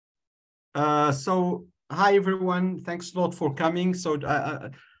Hi everyone. Thanks a lot for coming. So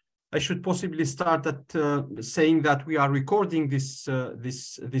I should possibly start at saying that we are recording this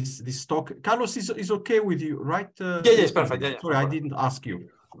talk. Carlos is okay with you, right? Yeah, it's perfect. Yeah. Sorry, I didn't ask you.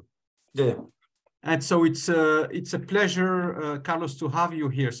 Yeah. And so it's a pleasure, Carlos, to have you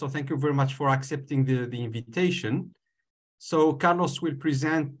here. So thank you very much for accepting the invitation. So Carlos will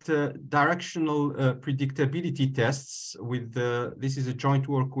present directional predictability tests with this is a joint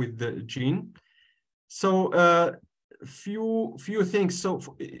work with Jean. So few things. So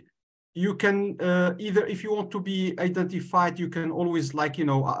you can either, if you want to be identified, you can always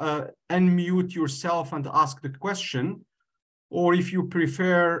unmute yourself and ask the question, or if you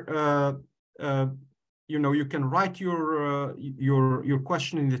prefer, you can write your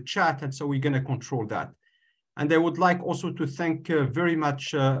question in the chat, and so we're going to control that. And I would like also to thank very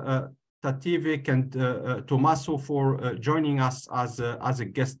much Tatevik and Tommaso for joining us as a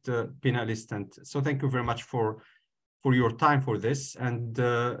guest panelist. And so thank you very much for your time for this. And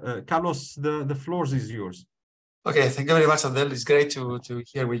Carlos, the floor is yours. Okay, thank you very much, Adel. It's great to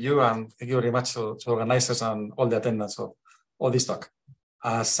hear with you, and thank you very much to organizers and all the attendants of all this talk.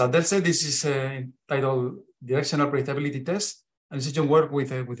 As Adel said, this is titled Directional Predictability Test, and it's a joint work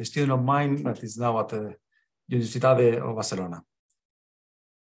with a student of mine that is now at the Universitat of Barcelona.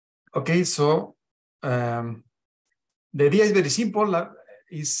 Okay, so the idea is very simple.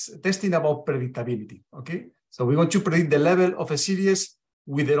 Is testing about predictability. Okay, so we want to predict the level of a series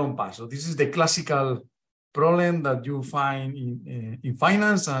with their own path. So this is the classical problem that you find in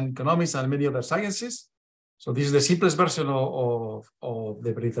finance and economics and many other sciences. So this is the simplest version of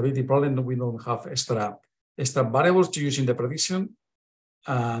the predictability problem. We don't have extra variables to use in the prediction.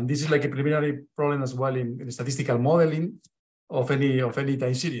 And this is like a preliminary problem as well in statistical modeling of any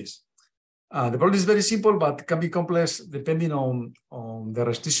time series. The problem is very simple, but can be complex depending on the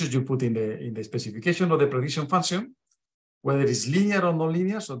restrictions you put in the specification of the prediction function, whether it's linear or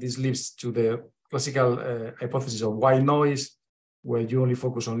non-linear. So this leads to the classical hypothesis of white noise, where you only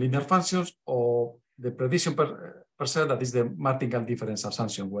focus on linear functions, or the prediction per se, that is the martingale difference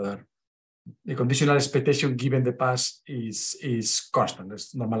assumption, whether the conditional expectation given the past is constant.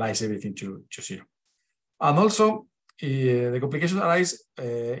 Let's normalize everything to zero. And also, the complications arise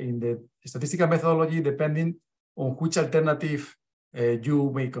in the statistical methodology depending on which alternative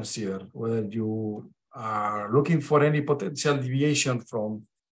you may consider, whether you are looking for any potential deviation from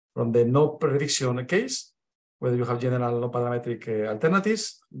the no prediction case, whether you have general non-parametric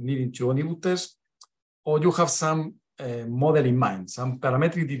alternatives leading to only good tests, or you have some model in mind, some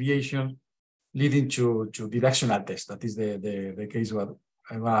parametric deviation leading to directional test. That is the case what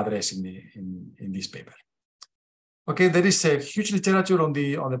I want to address in this paper. Okay, there is a huge literature on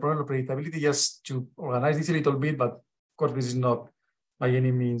the problem of predictability. Just to organize this a little bit, but of course this is not by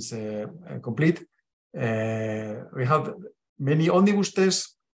any means complete. We have many omnibus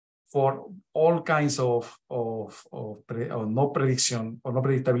tests for all kinds of no prediction or no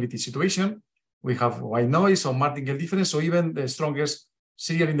predictability situation. We have white noise or martingale difference, or even the strongest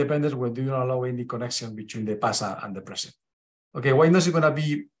serial independence when do you not allow any connection between the past and the present. Okay, white noise is going to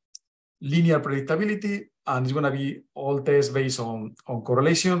be linear predictability, and it's going to be all tests based on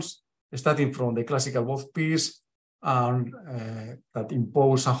correlations, starting from the classical both peers, and that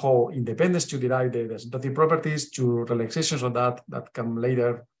impose somehow independence to derive the asymptotic properties, to relaxations of that come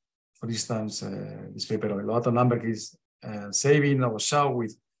later. For instance, this paper of Lovato number is saving or show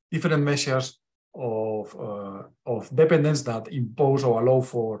with different measures of dependence that impose or allow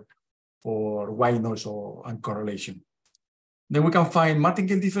for white noise and correlation. Then we can find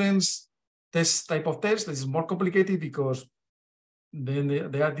martingale difference test type of test. This is more complicated because then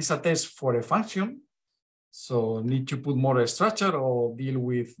these are tests for a function, so need to put more structure or deal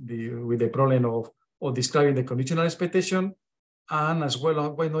with the problem of describing the conditional expectation. And as well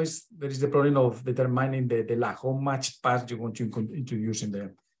as white noise, there is the problem of determining the lag, how much path you want to introduce in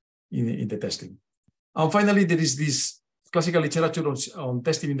the testing. And finally, there is this classical literature on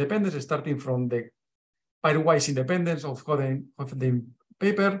testing independence, starting from the pairwise independence of the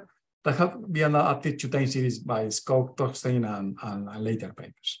paper that have been adapted to time series by Scott, Tockstein, and later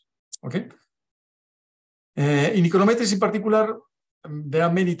papers. Okay. In econometrics in particular, there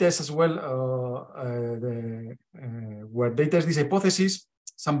are many tests as well where they test this hypothesis,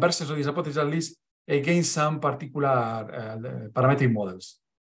 some versions of this hypothesis at least, against some particular parametric models.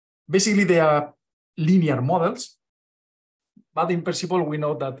 Basically, they are linear models, but in principle, we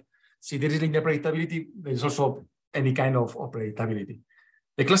know that see there is linear predictability, there is also any kind of predictability.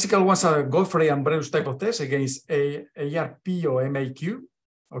 The classical ones are Godfrey and Breus type of tests against ARP or MAQ.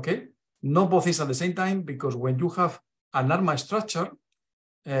 Okay, not both things at the same time, because when you have an ARMA structure,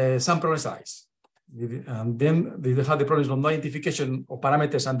 some problems arise. And then they had the problems of no identification of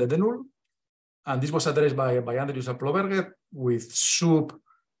parameters under the null. And this was addressed by Andrews and Ploberger with sub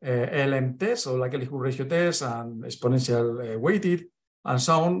LM tests, or likelihood ratio tests, and exponential weighted, and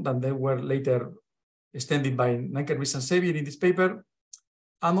so on. That they were later extended by Nankervis and Sevier in this paper,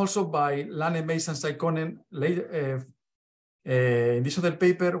 and also by Lange, Mays, and Saikkonen in this other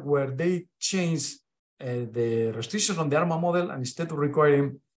paper, where they changed the restrictions on the ARMA model, and instead of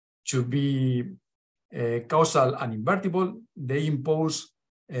requiring to be causal and invertible, they impose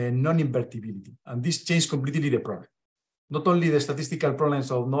non-invertibility. And this changed completely the problem. Not only the statistical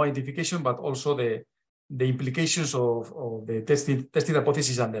problems of no identification, but also the implications of the tested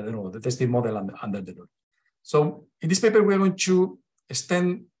hypothesis under the null, the tested model under the null. So in this paper, we are going to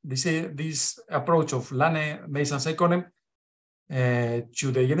extend this approach of Lange, Mays, and Saikkonen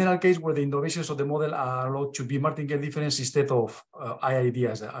to the general case where the innovations of the model are allowed to be martingale difference instead of IID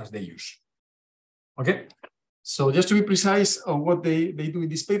as they use. Okay, so just to be precise on what they do in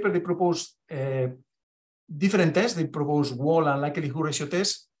this paper, they propose different tests. They propose wall and likelihood ratio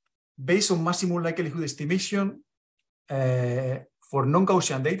tests based on maximum likelihood estimation for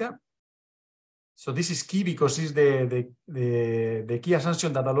non-Gaussian data. So this is key because it's the key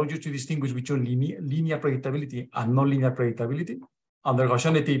assumption that allows you to distinguish between linear predictability and non-linear predictability. Under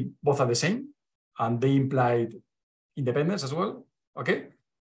Gaussianity, both are the same, and they implied independence as well. Okay,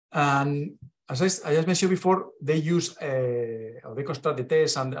 and as I just mentioned before, they use or they construct the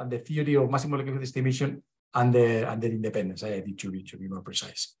test and the theory of maximum likelihood estimation and the independence. I did to be more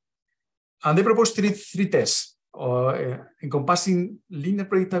precise. And they propose three tests encompassing linear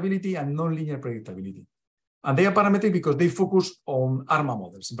predictability and non-linear predictability. And they are parametric because they focus on ARMA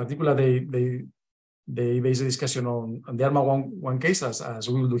models. In particular, they base the discussion on the ARMA one case, as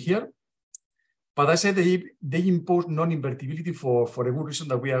we will do here. But I said they impose non-invertibility for a good reason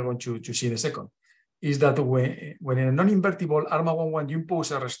that we are going to see in a second. Is that when in a non-invertible ARMA 1.1 you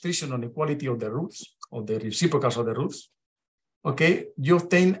impose a restriction on the quality of the roots, or the reciprocals of the roots, okay, you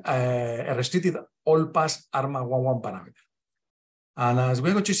obtain a restricted all-pass ARMA 1.1 parameter. And as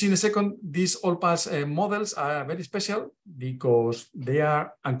we're going to see in a second, these all-pass models are very special because they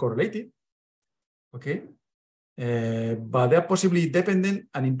are uncorrelated, okay? But they are possibly dependent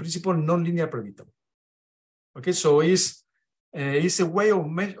and in principle non-linear predictable. Okay, so it's a way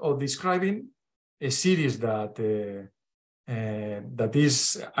of describing a series that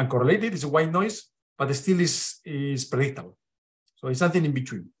is uncorrelated, it's a white noise, but still is predictable. So it's something in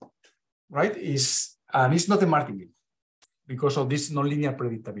between, right? And it's not a martingale because of this non-linear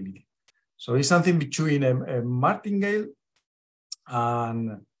predictability. So it's something between a martingale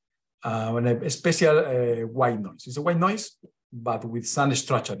and a special white noise. It's a white noise, but with some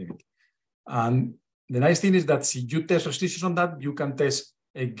structure in it. And the nice thing is that if you test restrictions on that, you can test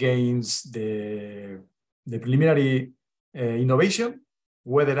against the preliminary innovation,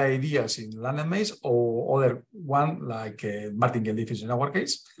 whether ideas in Lange Mays or other one like martingale difference in our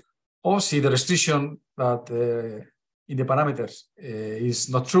case, or see the restriction that in the parameters is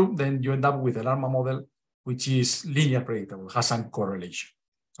not true, then you end up with an ARMA model which is linear predictable, has some correlation.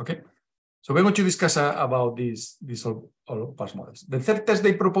 Okay, so we're going to discuss about these all-pass models. The third test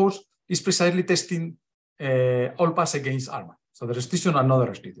they propose is precisely testing all-pass against ARMA. So the restriction and not the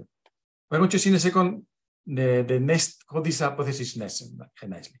restriction. We're going to see in a second the next how this hypothesis nests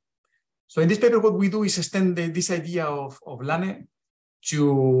nicely. So in this paper, what we do is extend this idea of Lange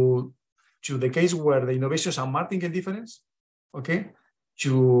to the case where the innovations are martingale difference, okay,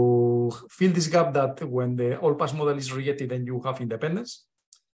 to fill this gap that when the all-pass model is rejected, then you have independence.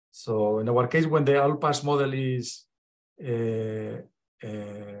 So in our case, when the all-pass model is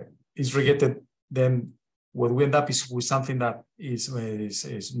rejected, then what we end up is with something that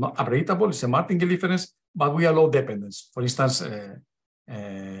is not unpredictable, it's a martingale difference, but we allow dependence. For instance,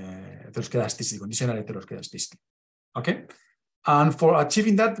 heteroscedasticity, conditional heteroscedasticity. Okay? And for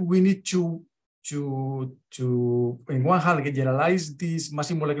achieving that, we need to in one hand, generalize this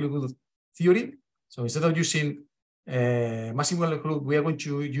maximum likelihood theory. So instead of using maximum likelihood, we are going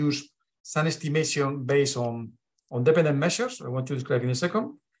to use some estimation based on dependent measures. I want to describe in a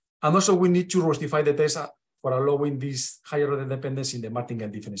second. And also we need to robustify the test for allowing this higher order dependence in the martingale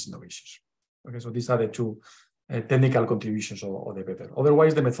difference innovations. Okay, so these are the two technical contributions of the paper.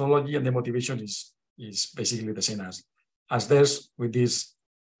 Otherwise, the methodology and the motivation is basically the same as theirs, with this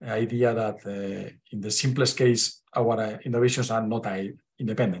idea that in the simplest case, our innovations are not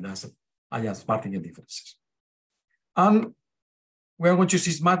independent as martingale differences. And we are going to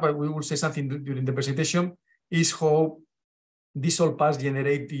see smart, but we will say something during the presentation, is how this all pass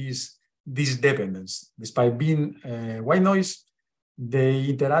generate this dependence. Despite being white noise, they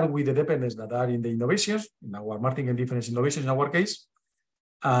interact with the dependents that are in the innovations, in our martingale difference innovations in our case.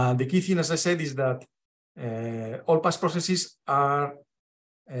 And the key thing, as I said, is that all past processes are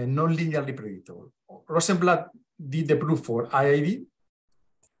non-linearly predictable. Rosenblatt did the proof for IID,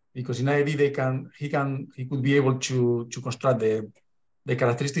 because in IID he could be able to construct the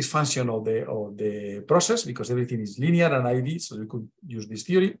characteristics function of the process, because everything is linear and IID, so you could use this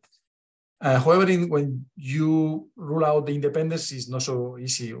theory. However, when you rule out the independence, it's not so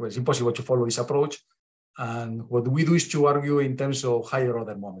easy, well, it's impossible to follow this approach. And what we do is to argue in terms of higher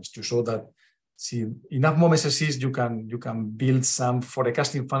order moments, to show that enough moments exist, you can build some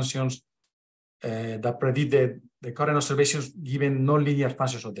forecasting functions that predict the current observations given non-linear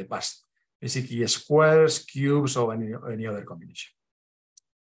functions of the past, basically squares, cubes, or any other combination.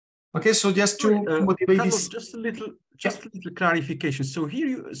 Okay, so just to motivate Carlos, this, just a little clarification. So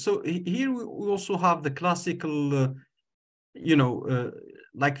here we also have the classical,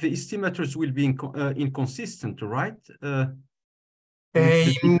 like the estimators will be inconsistent, right?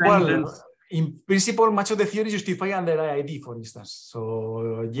 Well, in principle, much of the theory is justified under IID, for instance.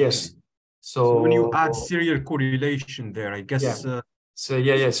 So yes. Okay. So when you add serial correlation there, I guess.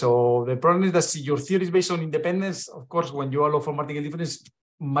 Yeah. So the problem is that your theory is based on independence. Of course, when you allow for martingale difference,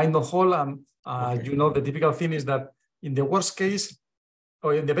 might not hold. Okay. The typical thing is that in the worst case,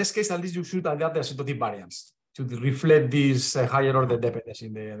 or in the best case, at least you should adapt the asymptotic variance to reflect this higher order dependence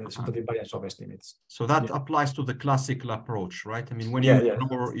in the asymptotic variance of estimates. So that applies to the classical approach, right? I mean, when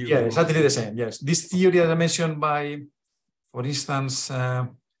exactly the same. Yes, this theory, as I mentioned, for instance,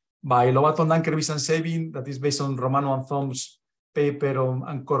 by Lobato, Nankervis, and Sabin, that is based on Romano and Thom's paper on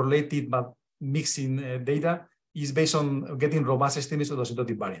uncorrelated but mixing data, is based on getting robust estimates of the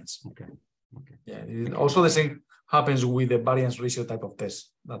asymptotic variance. Okay. Yeah. Also, the same happens with the variance ratio type of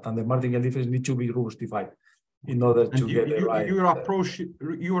test, that under martingale difference need to be robustified in order to get the right.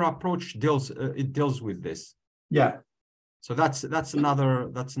 Your approach deals with this. Yeah. So that's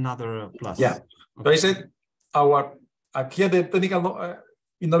another plus. Yeah. Okay. So I said here the technical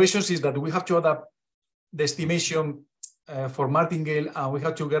innovations is that we have to adapt the estimation for martingale, and we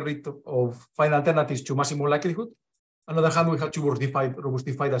have to get rid of find alternatives to maximum likelihood. On the other hand, we have to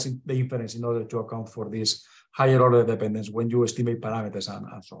robustify the inference in order to account for this higher order dependence when you estimate parameters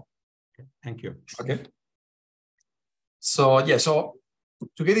and so on. Okay. Thank you. Okay. So yeah, so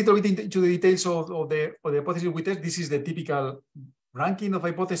to get into the details of the hypothesis we test, this is the typical ranking of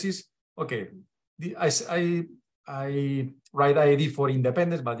hypotheses. Okay, I write IID for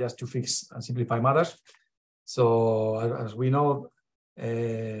independence, but just to fix and simplify matters. So as we know,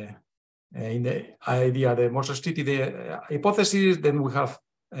 in the IID, the more restricted hypothesis, then we have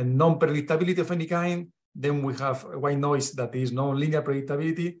a non-predictability of any kind. Then we have white noise that is non-linear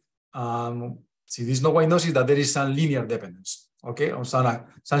predictability. See, there's no white noise is that there is some linear dependence, okay, on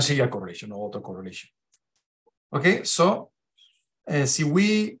some serial correlation or autocorrelation. Okay, so see,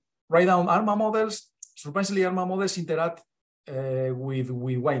 we write down ARMA models. Surprisingly, ARMA models interact with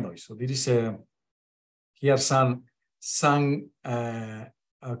white noise. So there is here some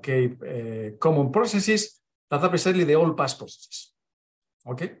common processes that are precisely the all past processes.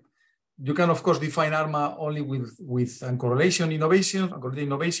 Okay, you can of course define ARMA only with uncorrelation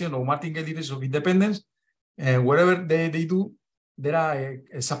innovation, or martingale difference of independence, and wherever they do, there are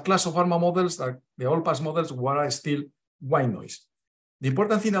a subclass of ARMA models that the all past models were still white noise. The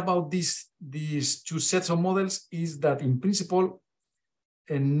important thing about these two sets of models is that in principle,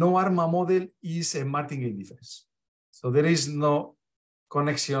 no ARMA model is a martingale difference. So there is no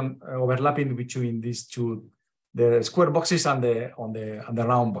connection overlapping between these two, the square boxes and the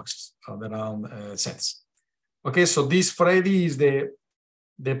round boxes, or the round sets. Okay, so this Friday is the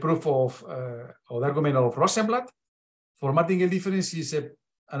proof of the argument of Rosenblatt. For martingale difference is an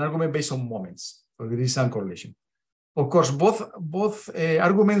argument based on moments. So there is some correlation. Of course, both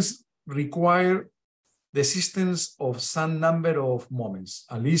arguments require the existence of some number of moments,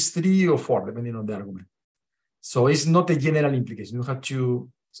 at least 3 or 4, depending on the argument. So it's not a general implication. You have to.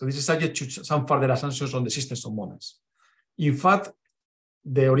 So this is subject to some further assumptions on the existence of moments. In fact,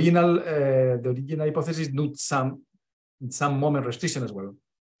 the original hypothesis needs some moment restriction as well.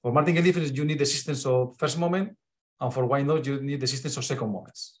 For martingale difference, you need the existence of first moment, and for white noise, you need the existence of second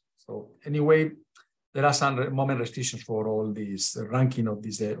moments. So anyway, there are some moment restrictions for all this ranking of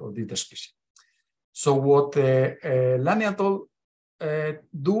this description. So what Lani et al.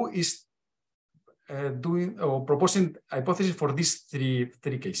 Do is doing or proposing hypothesis for these three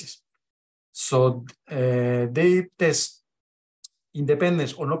cases. So they test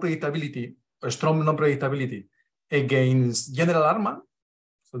independence or non-predictability, or strong non-predictability against general ARMA.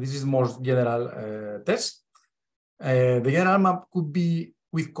 So this is more general test. The general ARMA could be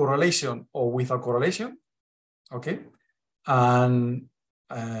with correlation or without correlation. Okay, and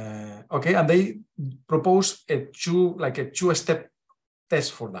and they propose a two-step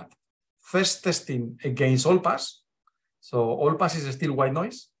test for that. First, testing against all pass. So all pass is still white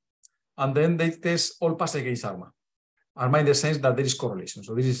noise, and then they test all pass against ARMA. ARMA in the sense that there is correlation.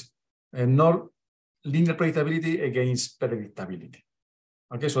 So this is a non-linear predictability against predictability.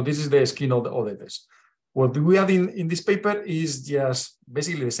 Okay, so this is the skin of the test. What we have in this paper is just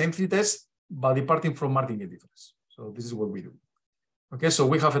basically the same three tests, but departing from martingale difference. So this is what we do. Okay, so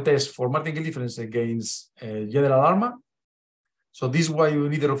we have a test for martingale difference against general ARMA. So this is why you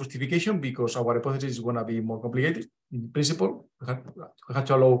need a justification, because our hypothesis is going to be more complicated. In principle, we have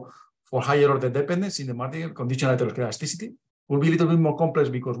to allow for higher order dependence in the martingale conditional heteroscedasticity. Will be a little bit more complex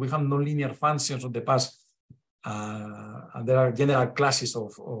because we have nonlinear functions of the past, and there are general classes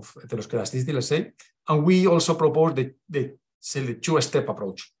of heteroscedasticity, let's say. And we also propose the two-step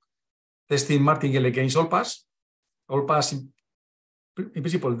approach, testing martingale against all pass in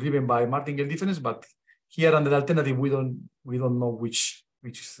principle driven by martingale difference, but here under the alternative we don't know which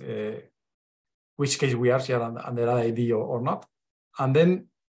case we are here under IID or not, and then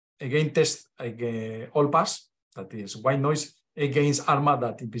again test all pass, that is white noise, against ARMA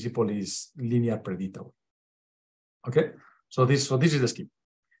that in principle is linear predictable. Okay, so this is the scheme.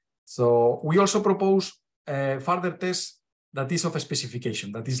 So we also propose a further test that is of a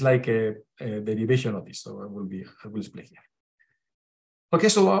specification, that is like a derivation of this. So I will explain here. Okay,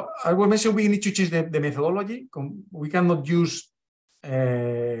 so I will mention we need to change the methodology. We cannot use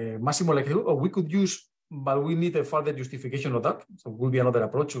maximum likelihood, or we could use, but we need a further justification of that. So it will be another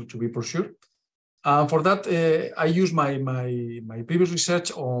approach to be pursued. For that, I use my previous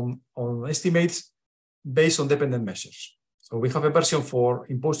research on estimates based on dependent measures. So we have a version for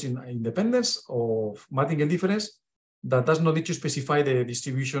imposing independence of martingale difference that does not need to specify the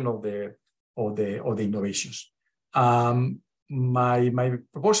distribution of the innovations. My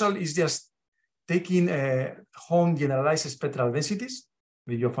proposal is just taking Hom generalized spectral densities.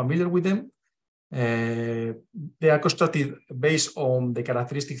 If you're familiar with them, they are constructed based on the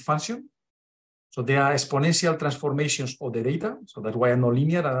characteristic function. So they are exponential transformations of the data. So that's why I'm not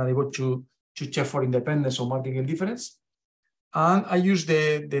linear and I'm able to check for independence or martingale difference. And I use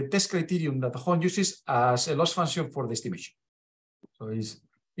the test criterion that Hom uses as a loss function for the estimation. So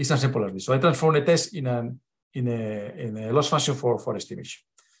it's as simple as this. So I transform a test in a loss function for estimation.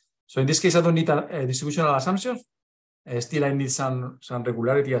 So in this case, I don't need a distributional assumption. Still, I need some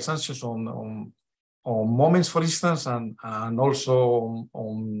regularity assumptions on moments, for instance, and also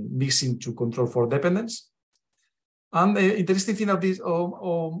on mixing to control for dependence. And the interesting thing of this,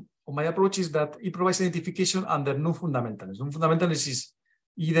 my approach is that it provides identification under non-fundamentals. Non-fundamentals is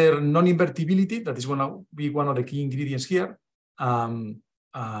either non-invertibility, that is going to be one of the key ingredients here, or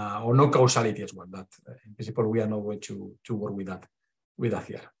non-causality as well. That in principle we are not going to work with that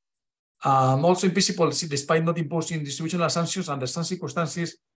here. Also in principle, despite not imposing distributional assumptions, under some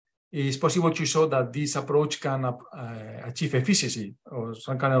circumstances, it's possible to show that this approach can achieve efficiency or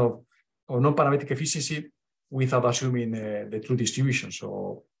some kind of non-parametric efficiency without assuming the true distribution.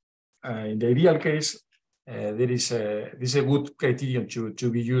 So in the ideal case, this is a good criterion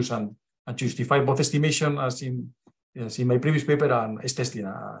to be used and to justify both estimation as in my previous paper and testing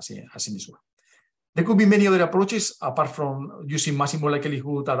as in this one. There could be many other approaches apart from using maximum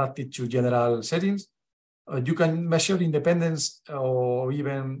likelihood adapted to general settings. You can measure independence or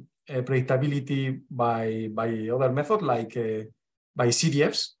even predictability by other methods like by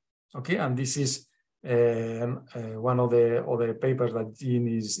CDFs. Okay, and this is one of the papers that Jean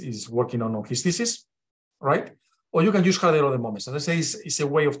is working on his thesis, right? Or you can use harder other moments. As I say, it's a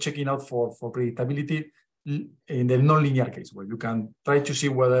way of checking out for predictability in the nonlinear case, where you can try to see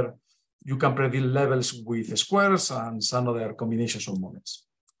whether you can predict levels with squares and some other combinations of moments.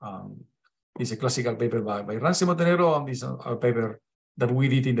 It's a classical paper by Ranse Montenegro, and this is a paper that we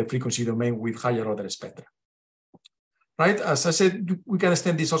did in the frequency domain with higher order spectra. Right? As I said, we can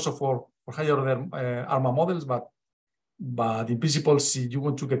extend this also for higher order ARMA models, but in principle, if you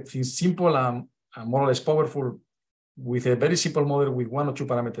want to get things simple and more or less powerful, with a very simple model with one or two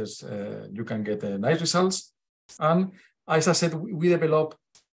parameters, you can get nice results. And as I said, we develop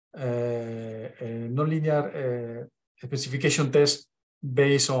a nonlinear specification test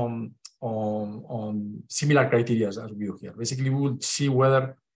based on similar criteria as we do here. Basically, we will see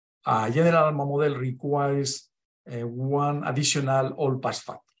whether a general ARMA model requires one additional all-pass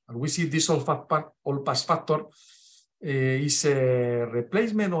factor. And we see this all-pass factor is a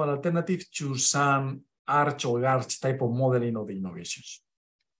replacement or an alternative to some arch or arch type of modeling of the innovations.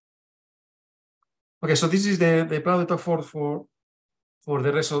 Okay, so this is the plan to talk for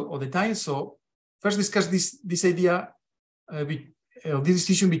the rest of the time. So first discuss this idea of this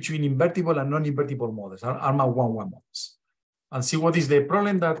distinction between invertible and non-invertible models, ARMA 1.1 models, and see what is the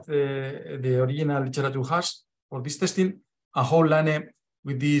problem that the original literature has for this testing, and how LANE,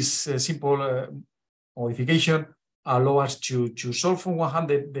 with this simple modification, allow us to solve on one hand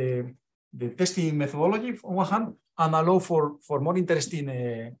the testing methodology on one hand, and allow for more interesting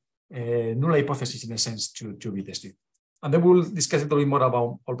null hypothesis in a sense to be tested. And then we'll discuss a little bit more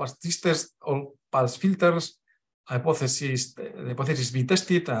about all-pass testers, all-pass filters, the hypothesis being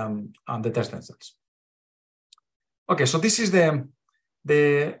tested, and the tests themselves. Okay, so this is the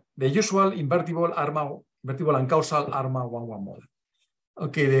usual invertible and causal ARMA 1.1 model.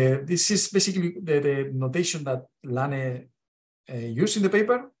 Okay, this is basically the notation that LANE used in the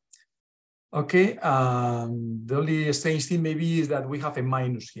paper. Okay, the only strange thing maybe is that we have a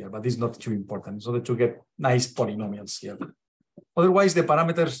minus here, but it's not too important. So to get nice polynomials here. Otherwise, the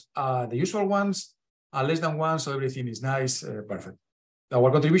parameters are the usual ones, are less than 1, so everything is nice, perfect. Our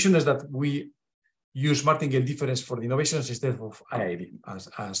contribution is that we use martingale difference for the innovations instead of IID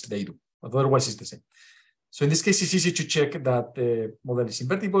as they do, but otherwise it's the same. So in this case, it's easy to check that the model is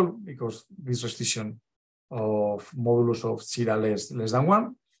invertible because this restriction of modulus of zeta less than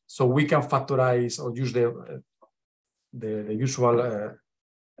 1. So we can factorize or use the usual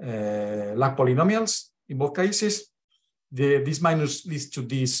lag polynomials in both cases. This minus leads to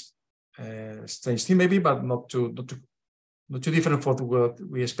this strange thing maybe, but not too different from what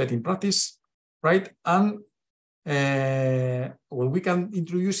we expect in practice, right? And what we can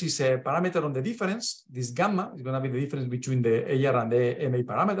introduce is a parameter on the difference. This gamma is going to be the difference between the AR and the MA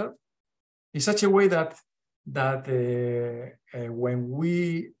parameter in such a way that when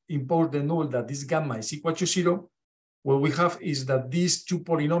we impose the null that this gamma is equal to 0, what we have is that these two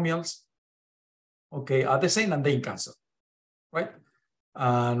polynomials, okay, are the same and they cancel, right?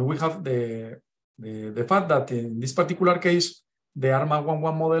 And we have the fact that in this particular case, the ARMA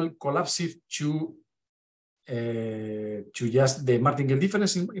 1.1 model collapses to just the martingale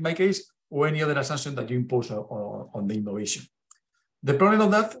difference in my case, or any other assumption that you impose on the innovation. The problem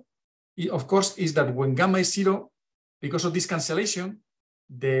of that, of course, is that when gamma is 0, because of this cancellation,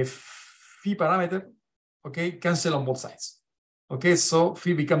 the phi parameter, okay, cancel on both sides. Okay, so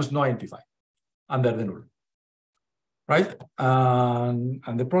phi becomes no identified under the null, right?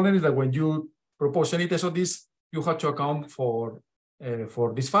 And the problem is that when you propose any test of this, you have to account for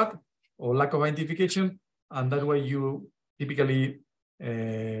this fact or lack of identification, and that way you typically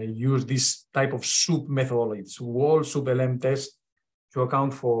use this type of sub methodology, wall sub-LM test, to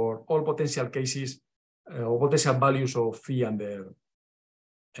account for all potential cases or potential values of phi under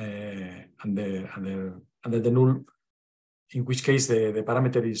the null, in which case the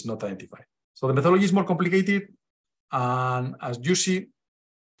parameter is not identified. So the methodology is more complicated, and as you see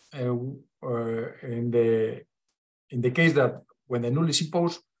in the case that when the null is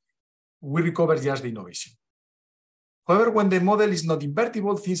imposed, we recover just the innovation. However, when the model is not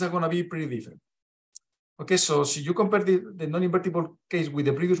invertible, things are going to be pretty different. Okay, so you compare the non-invertible case with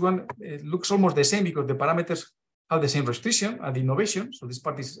the previous one, it looks almost the same because the parameters have the same restriction and the innovation. So this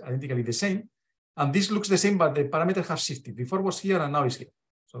part is identically the same. And this looks the same, but the parameter has shifted. Before was here and now it's here.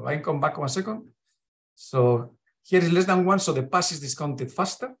 So I come back 1 second. So here is less than 1, so the pass is discounted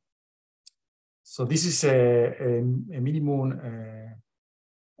faster. So this is a minimum,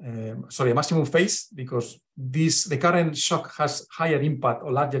 a maximum phase, because the current shock has higher impact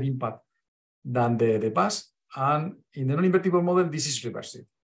or larger impact than the pass. And in the non-invertible model, this is reversed.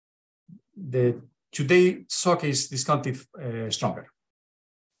 Today shock is discounted stronger.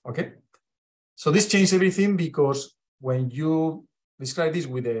 Okay. So this changes everything, because when you describe this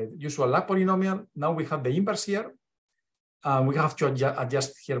with the usual lag polynomial, now we have the inverse here. And we have to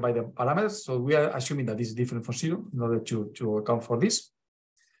adjust here by the parameters. So we are assuming that this is different from 0 in order to account for this.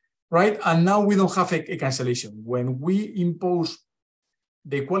 Right. And now we don't have a cancellation. When we impose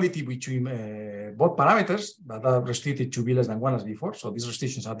the equality between both parameters that are restricted to be less than 1 as before, so these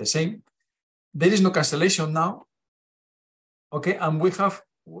restrictions are the same, there is no cancellation now. Okay. And we have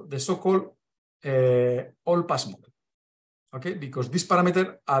the so-called all-pass model. Okay. Because these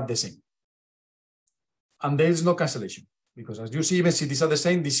parameters are the same. And there is no cancellation. Because as you see, even if these are the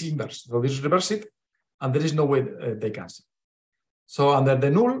same, this is inverse. So this is reverse it, and there is no way they cancel. So under the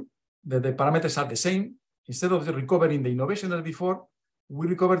null, the parameters are the same. Instead of recovering the innovation as before, we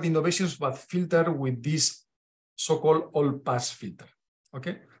recover the innovations but filter with this so-called all-pass filter.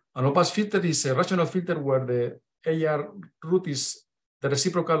 Okay? An all-pass filter is a rational filter where the AR root is the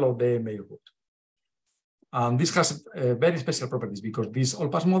reciprocal of the MA root. And this has very special properties, because this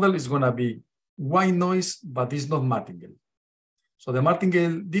all-pass model is going to be white noise, but it's not martingale. So the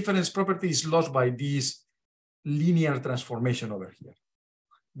martingale difference property is lost by this linear transformation over here.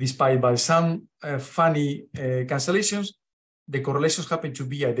 Despite by some funny cancellations, the correlations happen to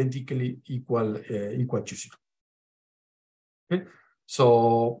be identically equal to 0. Okay?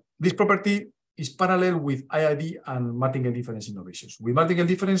 So this property is parallel with IID and martingale difference innovations. With martingale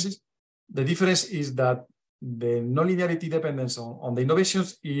differences, the difference is that the nonlinearity dependence on the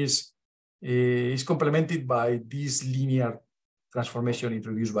innovations is complemented by this linear transformation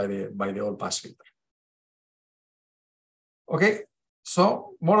introduced by the all-pass filter. Okay,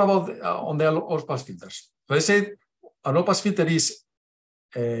 so more about on the all-pass filters. So I said an all-pass filter is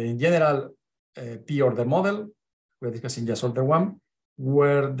in general a p-order model. We're discussing just order one,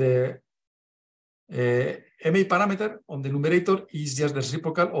 where the MA parameter on the numerator is just the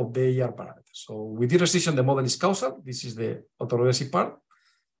reciprocal of the AR parameter. So with this restriction, the model is causal. This is the autoregressive part.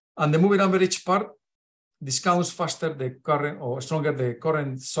 And the moving average part discounts faster the current or stronger the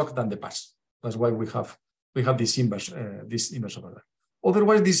current shock than the pass. That's why we have this inverse over there.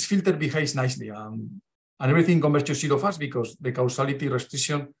 Otherwise, this filter behaves nicely and everything converges to 0 fast because the causality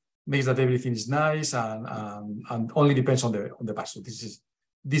restriction makes that everything is nice and only depends on the pass. So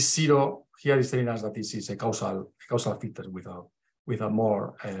this 0 here is telling us that this is a causal filter without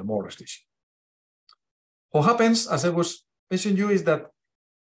more restriction. What happens, as I was mentioning you, is that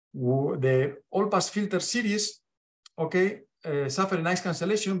the all-pass filter series, okay, suffer a nice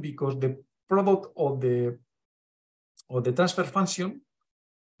cancellation because the product of the transfer function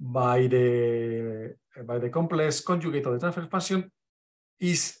by the complex conjugate of the transfer function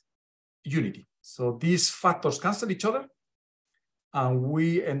is unity. So these factors cancel each other, and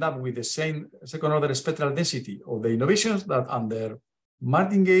we end up with the same second-order spectral density of the innovations that under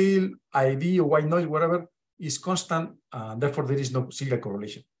martingale, ID, or white noise, whatever, is constant, and therefore there is no single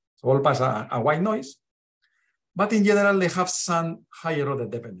correlation. So all pass a white noise, but in general, they have some higher order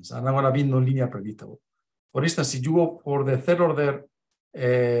dependence, and are going to be nonlinear predictable. For instance, if you go for the third order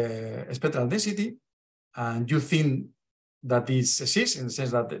spectral density, and you think that this exists in the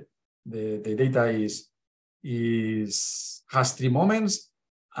sense that the data has 3 moments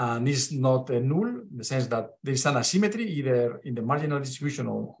and is not null, in the sense that there is an asymmetry either in the marginal distribution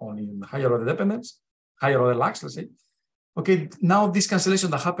or in higher order dependence, higher order lags, let's say. Okay, now this cancellation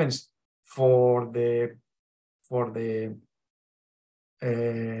that happens for the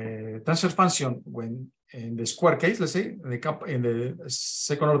transfer function when in the square case, let's say, in the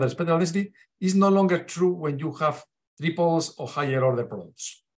second order spectral density, is no longer true when you have triples or higher order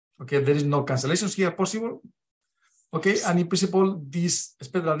products. Okay, there is no cancellations here possible. Okay, and in principle, this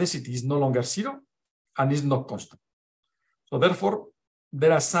spectral density is no longer 0 and is not constant. So therefore,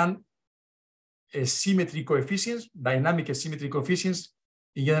 there are some symmetry coefficients, dynamic symmetry coefficients.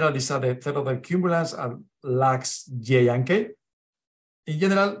 In general, these are the third order cumulants and lags J and K. In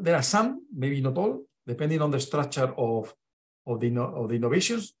general, there are some, maybe not all, depending on the structure of the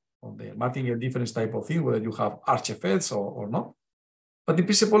innovations, of the martingale difference type of thing, whether you have arch effects or not. But in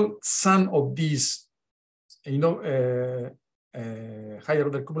principle, some of these higher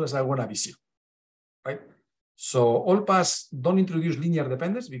order cumulants are going to be 0, right? So all pass don't introduce linear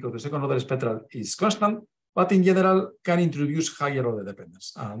dependence because the second order spectral is constant, but in general can introduce higher order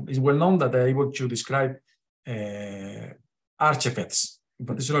dependence. It's well known that they're able to describe arch effects, in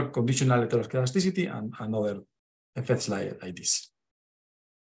particular conditional heteroscedasticity and other effects like this.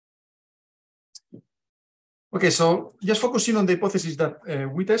 Okay, so just focusing on the hypothesis that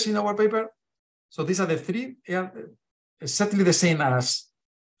we test in our paper. So these are the 3, exactly the same as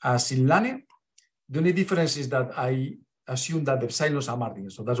in LANE. The only difference is that I assume that the epsilons are martingale.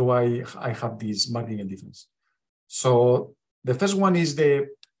 So that's why I have this martingale difference. So the first one is the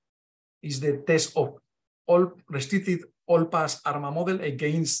test of all restricted all-pass ARMA model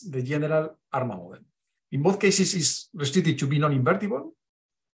against the general ARMA model. In both cases, it's restricted to be non-invertible,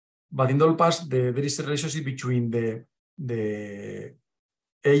 but in the all-pass, there is a relationship between the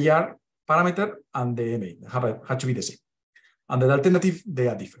AR parameter and the MA. Have to be the same. And the alternative, they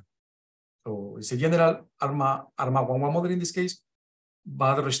are different. So it's a general ARMA 1-1 model in this case,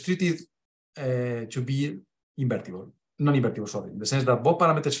 but restricted to be non-invertible, sorry, in the sense that both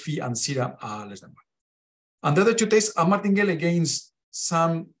parameters phi and sira are less than 1. And the other 2 tests are martingale against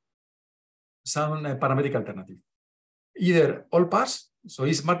some parametric alternative. Either all pass, so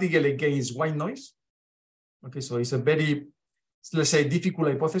it's martingale against white noise. Okay, so it's a very, let's say, difficult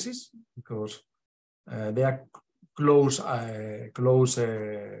hypothesis because they are close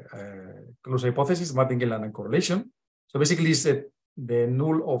hypothesis, martingale and correlation. So basically, it's the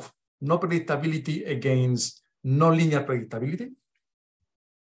null of no predictability against nonlinear predictability.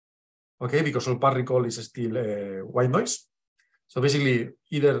 okay, because all pass recall is still white noise. So basically,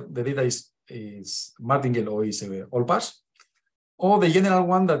 either the data is martingale or is all pass, or the general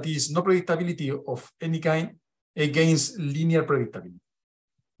one that is no predictability of any kind against linear predictability.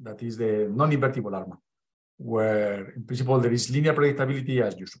 That is the non-invertible ARMA, where in principle there is linear predictability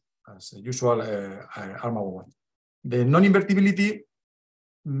as usual ARMA 1. The non-invertibility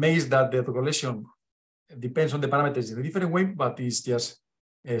makes that the autocorrelation depends on the parameters in a different way, but it's just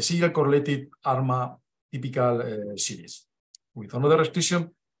a single correlated ARMA typical series with another restriction.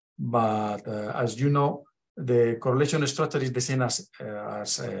 But as you know, the correlation structure is the same as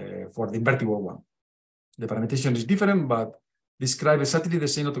for the invertible one. The parameterization is different, but describe exactly the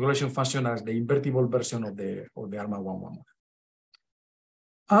same autocorrelation function as the invertible version of the ARMA 1.1.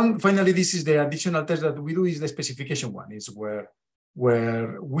 And finally, this is the additional test that we do is the specification one, is where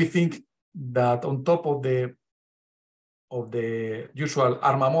we think that on top of the usual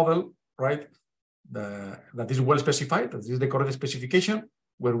ARMA model, right, that is well specified, that is the correct specification,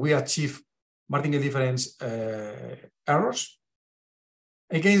 where we achieve martingale difference errors,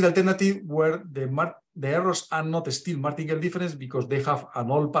 against the alternative where the errors are not still martingale difference because they have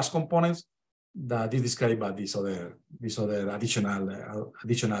an all-pass components that is described by this other additional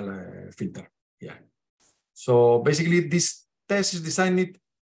filter. Yeah. So basically, this test is designed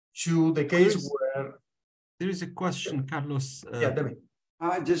to the case where there is a question, Carlos.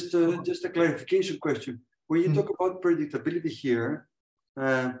 Just a clarification question. When you talk about predictability here,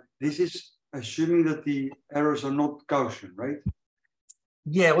 this is assuming that the errors are not Gaussian, right?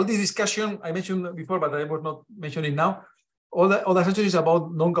 Yeah, all this discussion I mentioned before, but I was not mentioning now. All the assumption is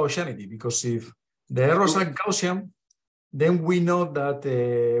about non-Gaussianity, because if the errors are Gaussian, then we know that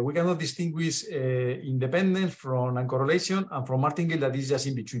we cannot distinguish independence from uncorrelation and from martingale that is just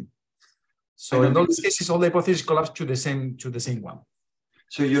in between. So in all these cases, all the hypotheses collapse to the same one.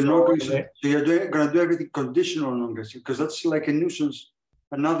 So you're not going to, you're going to do everything conditional on non-Gaussian, because that's like a nuisance,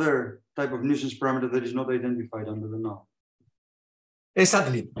 another type of nuisance parameter that is not identified under the norm.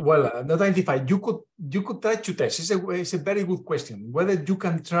 Exactly. Well, not identified. You could try to test. It's a very good question. Whether you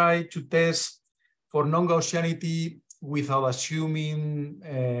can try to test for non-Gaussianity without assuming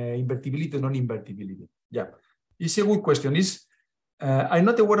invertibility or non-invertibility. Yeah, it's a good question. I'm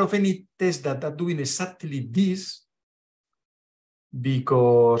not aware of any tests that are doing exactly this,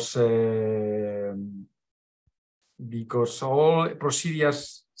 because all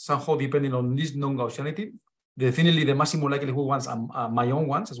procedures somehow depending on this non-Gaussianity. Definitely the maximum likelihood ones are my own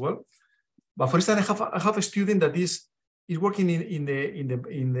ones as well. But for instance, I have a student that is working in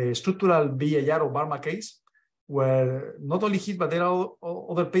the structural VAR or BARMA case, where not only he, but there are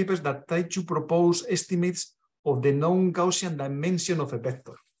other papers that try to propose estimates of the non-Gaussian dimension of a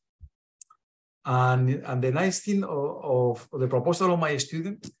vector. And the nice thing of the proposal of my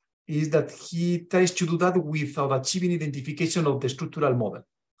student is that he tries to do that without achieving identification of the structural model.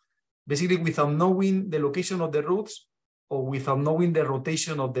 Basically, without knowing the location of the roots or without knowing the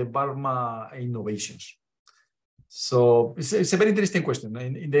rotation of the BARMA innovations. So it's a very interesting question.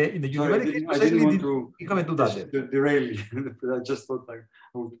 In the numeric case, I didn't want to derail you. I just thought like.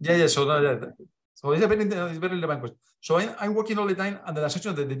 So it's a very relevant question. So I'm working all the time under the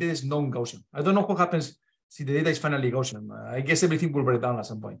assumption that the data is non-Gaussian. I don't know what happens if the data is finally Gaussian. I guess everything will break down at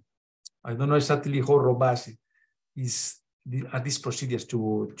some point. I don't know exactly how robust are these procedures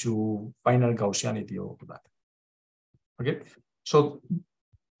to final Gaussianity of that. Okay, so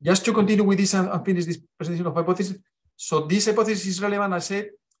just to continue with this and finish this presentation of hypothesis. So this hypothesis is relevant, I said,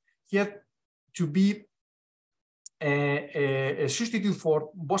 here to be a substitute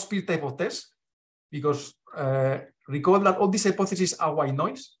for Bosch-Pierce type of test, because recall that all these hypotheses are white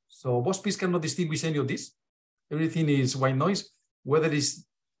noise. So Bosch-Pierce cannot distinguish any of this. Everything is white noise, whether it's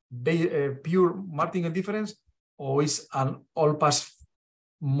pure martingale difference or is an all-pass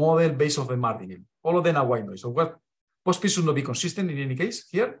model based on the martingale. All of them are white noise. So what Bosch-Pierce should not be consistent in any case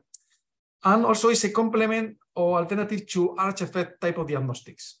here. And also it's a complement or alternative to arch effect type of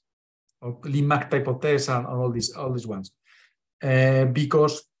diagnostics, or LIMAC type of tests and all these ones.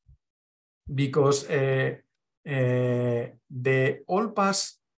 Because the all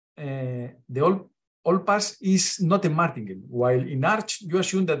pass is not a martingale, while in arch you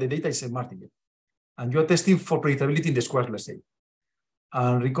assume that the data is a martingale, and you are testing for predictability in the squares, let's say.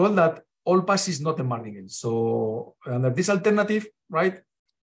 And recall that all pass is not a martingale. So under this alternative, right,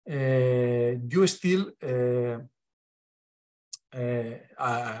 you still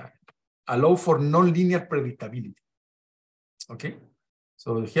allow for nonlinear predictability. Okay,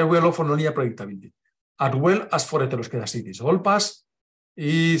 so here we allow for nonlinear predictability, as well as for heteroscedasticity. So all pass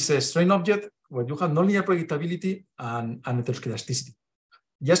is a strain object where you have nonlinear predictability and heteroscedasticity.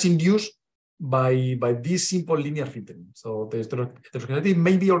 just induced by this simple linear filtering. So the heterogeneity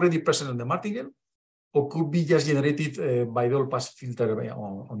may be already present in the martingale, or could be just generated by the all-pass filter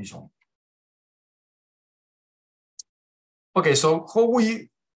on its own. Okay, so how we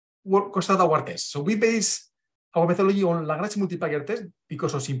construct our test? So we base our methodology on Lagrange multiplier test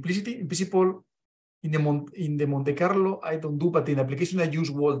because of simplicity. In principle, in the Monte Carlo, I don't do, but in application, I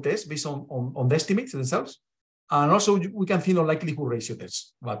use wall tests based on the estimates themselves. And also, we can think on likelihood ratio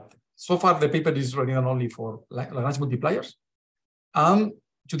tests. But so far, the paper is running only for Lagrange multipliers. And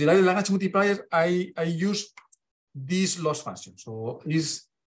to derive the Lagrange multipliers, I use this loss function. So this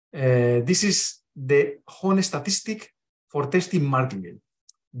is the Hone statistic for testing martingale.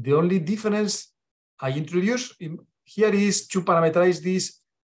 The only difference I introduce here is to parameterize this.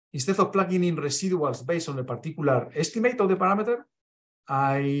 Instead of plugging in residuals based on a particular estimate of the parameter,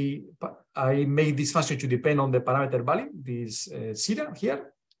 I made this function to depend on the parameter value, this zeta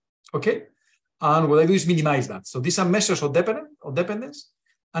here. Okay. And what I do is minimize that. So these are measures of dependence.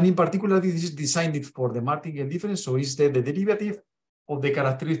 And in particular, this is designed for the martingale difference. So it's the derivative of the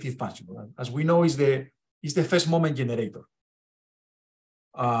characteristic function. As we know, is the first moment generator.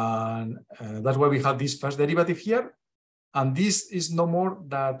 And that's why we have this first derivative here. And this is no more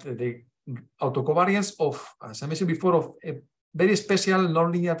than the autocovariance of, as I mentioned before, of a very special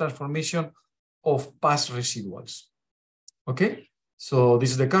nonlinear transformation of past residuals. Okay, so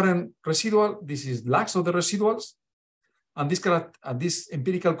this is the current residual. This is lags of the residuals. And this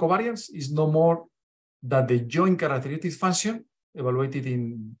empirical covariance is no more than the joint characteristic function evaluated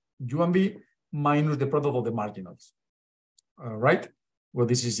in U and V minus the product of the marginals. Right? Well,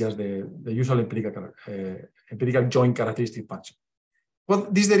 this is just the usual empirical joint characteristic function.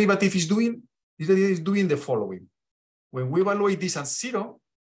 What this derivative is doing the following. When we evaluate this at 0,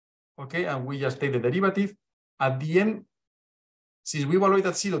 okay, and we just take the derivative, at the end, since we evaluate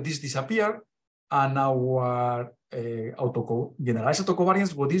at 0, this disappears, and our generalized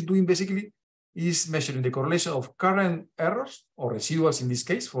autocovariance, what it's doing basically is measuring the correlation of current errors or residuals in this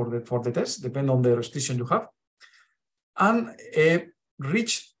case for the test, depending on the restriction you have, and a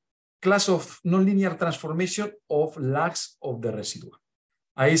rich class of nonlinear transformation of lags of the residual.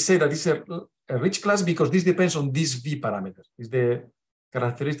 I say that it's a rich class because this depends on this V parameter. It's the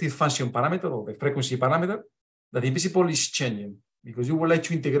characteristic function parameter or the frequency parameter that in principle is changing because you would like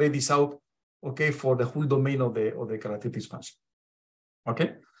to integrate this out, okay, for the whole domain of the characteristic function.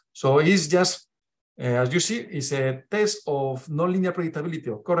 Okay, so it's just, as you see, it's a test of nonlinear predictability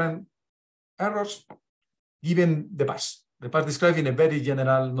of current errors given the past. The past described in a very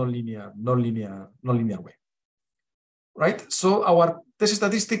general nonlinear way. Right? So our test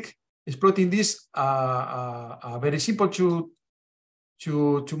statistic is plotting this very simple to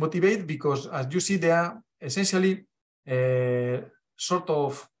motivate because as you see, they are essentially sort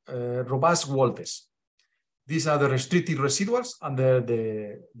of robust wall tests. These are the restricted residuals under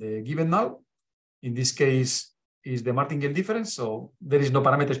the given null. In this case, is the martingale difference. So there is no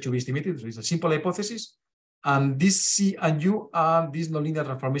parameters to be estimated. So it's a simple hypothesis. And this C and U are these nonlinear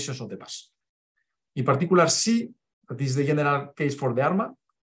transformations of the past. In particular, C, that is the general case for the ARMA.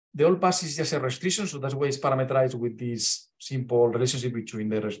 The all pass is just a restriction, so that's why it's parameterized with this simple relationship between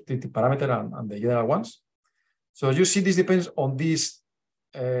the restricted parameter and the general ones. So you see, this depends on this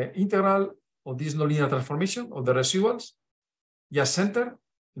integral of this nonlinear transformation of the residuals, just center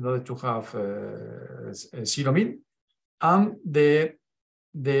in order to have a zero mean. And the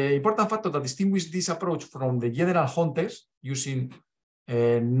important factor that distinguishes this approach from the general Hone test using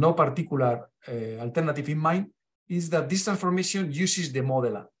no particular alternative in mind is that this transformation uses the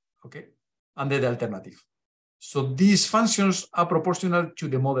modeler, okay, under the alternative. So these functions are proportional to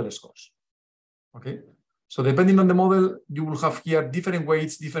the model scores, okay? So depending on the model, you will have here different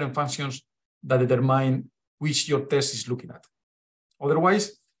weights, different functions that determine which your test is looking at.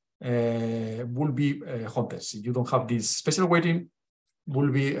 Otherwise, will be Hone test. If you don't have this special weighting,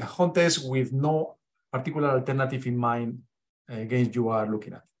 will be a Hone test with no particular alternative in mind against you are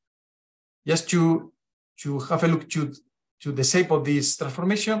looking at. Just to have a look to the shape of this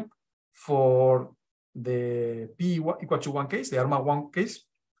transformation for the P equal to 1 case, the ARMA 1 case.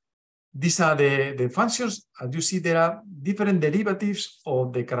 These are the functions. As you see, there are different derivatives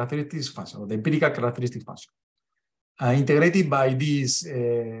of the characteristics function, of the empirical characteristic function, integrated by this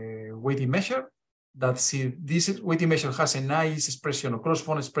weighting measure. That see, this weighting measure has a nice expression, a closed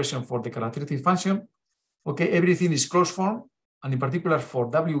form expression for the characteristic function. Okay, everything is closed form, and in particular for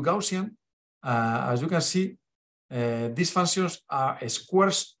W Gaussian, as you can see, these functions are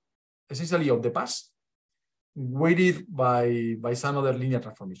squares essentially of the past, weighted by some other linear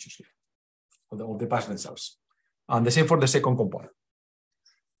transformations here, of the past themselves. And the same for the second component.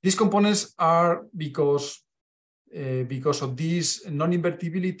 These components are because of this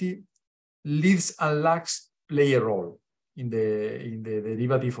non-invertibility, leads and lags play a role in the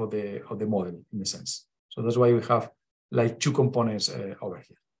derivative of the model, in a sense. So that's why we have like two components over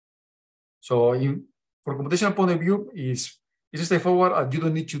here. So for computational point of view, it's straightforward, and you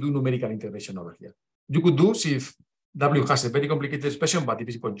don't need to do numerical integration over here. You could do if W has a very complicated expression, but in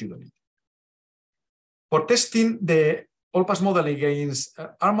principle you don't need. For testing the all-pass model against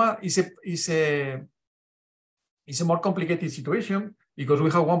ARMA is a more complicated situation because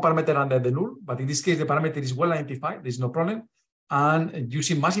we have one parameter under the null, but in this case the parameter is well identified, there's no problem. And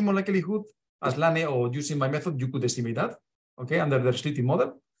using maximum likelihood as Lane or using my method, you could estimate that, okay, under the restricted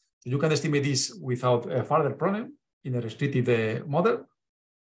model. So you can estimate this without a further problem in a restricted model.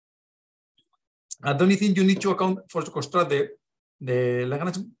 And the only thing you need to account for to construct the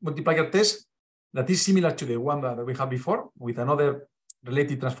Lagrange multiplier test that is similar to the one that we had before with another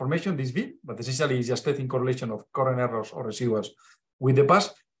related transformation, this V, but essentially is just testing correlation of current errors or residuals with the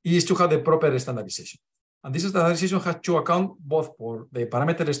past, is to have the proper standardization. And this standardization has to account both for the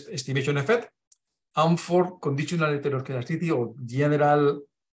parameter estimation effect and for conditional heteroscedasticity or general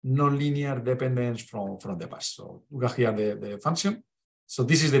nonlinear dependence from the past. So we have here the function. So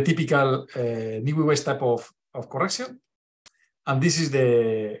this is the typical Newey-West type of correction. And this is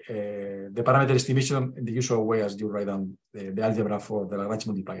the parameter estimation in the usual way as you write down the algebra for the Lagrange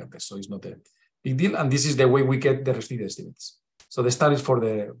multiplier test. So it's not a big deal. And this is the way we get the restricted estimates. So the start is for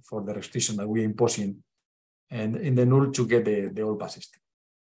the restriction that we are imposing and in the null to get the all-pass estimate.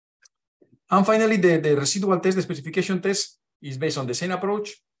 And finally, the residual test, the specification test, is based on the same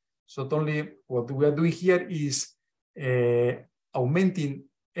approach. So only what we are doing here is augmenting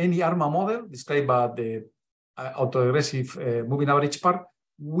any ARMA model described by the autoregressive moving average part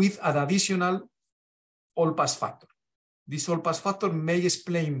with an additional all-pass factor. This all-pass factor may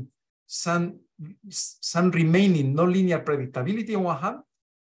explain some remaining nonlinear predictability on one hand,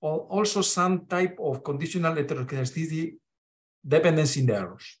 or also some type of conditional heteroscedasticity dependence in the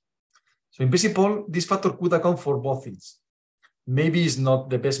errors. So in principle, this factor could account for both things. Maybe it's not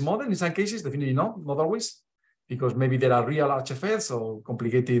the best model in some cases, definitely not always, because maybe there are real large effects or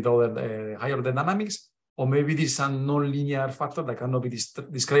complicated other higher order dynamics, or maybe this is some non-linear factor that cannot be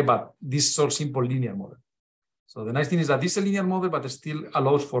described by this so simple linear model. So the nice thing is that this is a linear model, but it still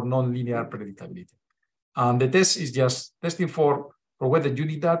allows for non-linear predictability. And the test is just testing for whether you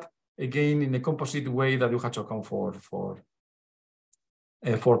need that, again, in a composite way that you have to account for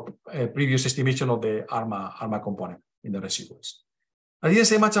previous estimation of the ARMA component in the residuals. I didn't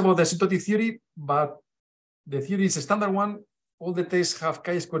say much about the asymptotic theory, but the theory is a standard one. All the tests have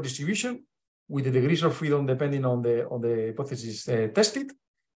chi-square distribution with the degrees of freedom depending on the hypothesis tested,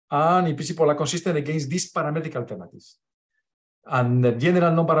 and in principle are consistent against these parametric alternatives. And the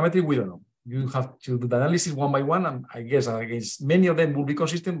general non-parametric, we don't know. You have to do the analysis one by one, and I guess against many of them will be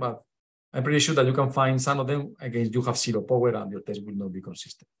consistent, but I'm pretty sure that you can find some of them against you have zero power and your test will not be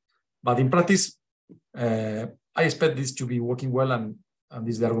consistent. But in practice, I expect this to be working well, and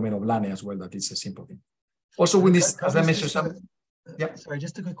this is the argument of Lane as well, that it's a simple thing. Also, with this, as I mentioned, yeah. Sorry,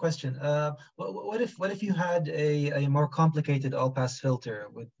 just a quick question. What if you had a more complicated all-pass filter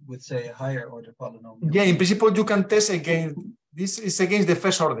with say a higher order polynomial? Yeah, in principle you can test against this is against the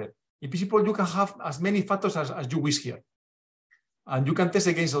first order. In principle, you can have as many factors as you wish here, and you can test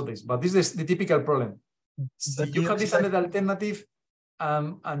against all this. But this is the typical problem. If you have this another alternative,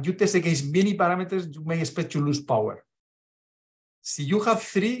 and you test against many parameters, you may expect to lose power. Si you have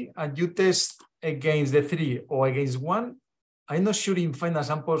 3 and you test against the 3 or against 1, I'm not sure in final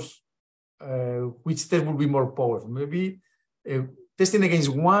samples which test will be more powerful. Maybe testing against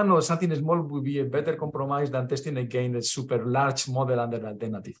 1 or something small will be a better compromise than testing against a super large model under the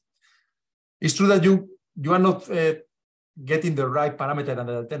alternative. It's true that you are not getting the right parameter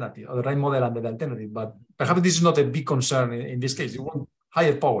under the alternative or the right model under the alternative, but perhaps this is not a big concern in this case. You want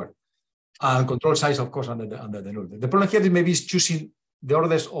higher power and control size, of course, under the null. The problem here is maybe is choosing the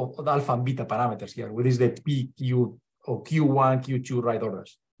orders of the alpha and beta parameters here, where is the P, Q, or Q1, Q2 right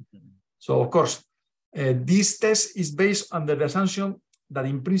orders. So, of course, this test is based on the assumption that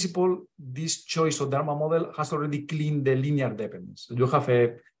in principle, this choice of the ARMA model has already cleaned the linear dependence. So you have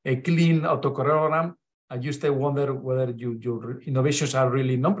a clean autocorrelogram, and you still wonder whether your innovations are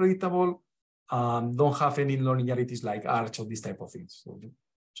really non-predictable and don't have any nonlinearities like arch or this type of things.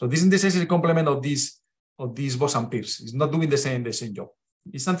 So this in the sense is a complement of these Bose and Pierce. It's not doing the same job.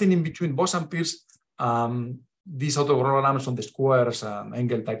 It's something in between Bose and Pierce, these autocorrelograms on the squares and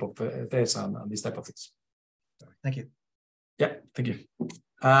angle type of tests and this type of things. Thank you. Yeah, thank you.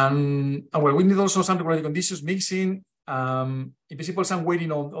 And well, we need also some regulated conditions, mixing, in principle, some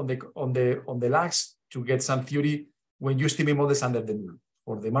waiting on the lags to get some theory when you estimate models under the null.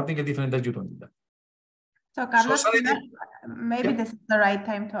 For the martingale difference, that you don't do that. So Carlos, maybe this is the right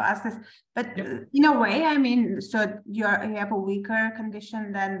time to ask this, but in a way, I mean, so you have a weaker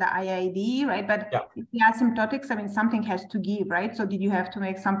condition than the IID, right? But if the asymptotics, I mean, something has to give, right? So did you have to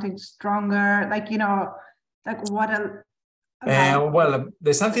make something stronger? Like, you know, like what? Well,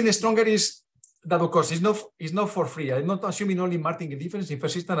 the something stronger is that, of course, it's not for free. I'm not assuming only martingale difference. In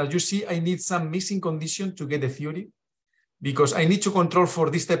first instance, as you see, I need some missing condition to get the theory because I need to control for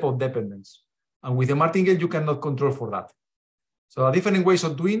this type of dependence. And with the martingale, you cannot control for that. So a different ways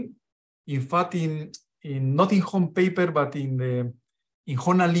of doing, in fact, not in home paper, but in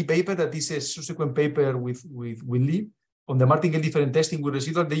Hon and Lee paper, that is a subsequent paper with Lee, on the martingale different testing with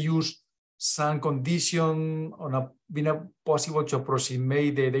residual, they use some condition on being possible to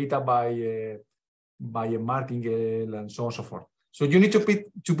approximate the data by a martingale and so on and so forth. So you need to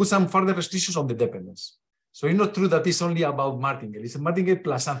put some further restrictions on the dependence. So it's not true that it's only about martingale. It's a martingale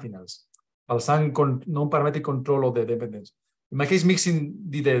plus something else. Some non-parametric control of the dependence. In my case, mixing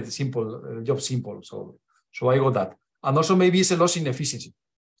did the job simple, so I got that. And also maybe it's a loss in efficiency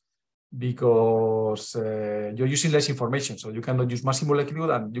because you're using less information, so you cannot use maximal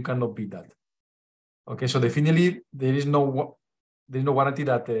likelihood and you cannot beat that. Okay, so definitely there is no warranty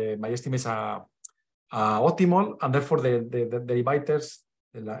that my estimates are optimal, and therefore the divisors,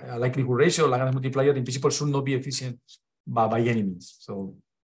 the likelihood ratio, Lagrange multiplier, in principle should not be efficient by any means. So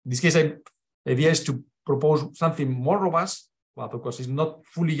in this case, the idea is to propose something more robust, but of course it's not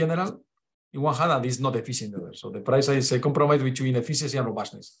fully general in one hand and it's not efficient in the other. So the price is a compromise between efficiency and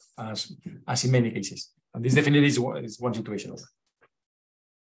robustness, as in many cases. And this definitely is one situation.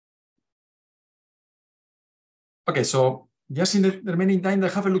 Okay, so just in the remaining time, I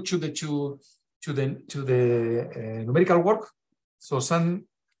have a look to the numerical work. So some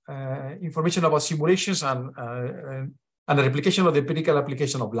information about simulations and the replication of the empirical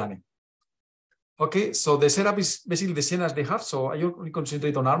application of LANE. Okay, so the setup is basically the same as they have. So I only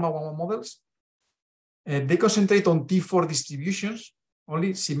concentrate on ARMA 1 models. They concentrate on T4 distributions,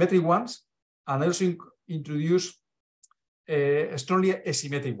 only symmetric ones, and I also introduce a strongly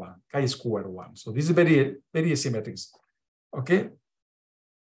asymmetric one, chi-square one. So this is very, very asymmetric. Okay,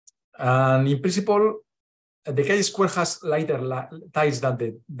 and in principle, the chi-square has lighter ties than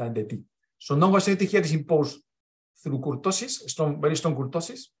the T. So non-asymmetry here is imposed through kurtosis, very strong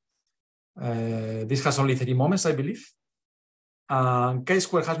kurtosis. This has only 3 moments, I believe. And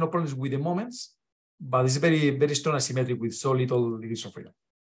chi-square has no problems with the moments, but it's very, very strong asymmetric with so little degrees of freedom,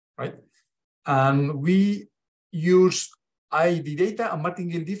 right? And we use ID data and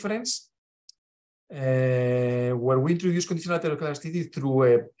martingale difference, where we introduce conditional heteroscedasticity through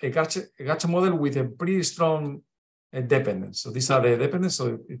a Gacha model with a pretty strong dependence. So these are the dependence,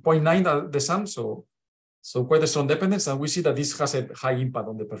 so 0.9 are the sum, so quite a strong dependence, and we see that this has a high impact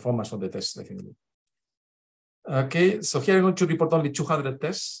on the performance of the test, definitely. Okay, so here I'm going to report only 200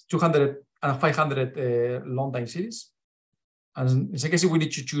 tests, 200 and 500 long time series. And in some cases, we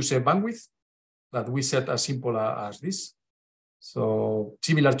need to choose a bandwidth that we set as simple as this. So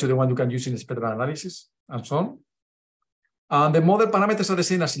similar to the one you can use in spectral analysis and so on. And the model parameters are the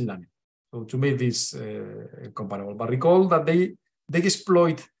same as in LANE. So to make this comparable, but recall that they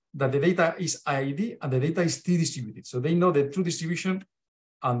exploit that the data is IID and the data is T-distributed. So they know the true distribution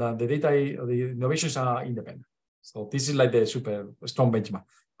and the data, the innovations are independent. So this is like the super strong benchmark.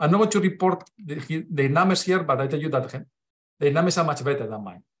 I'm not going to report the numbers here, but I tell you that the numbers are much better than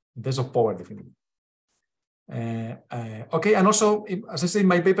mine in terms of power, definitely. Okay, and also, as I said in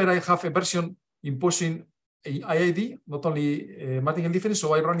my paper, I have a version imposing IID, not only martingale difference,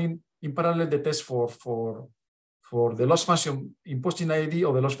 so I run in parallel the test for the loss function imposing IID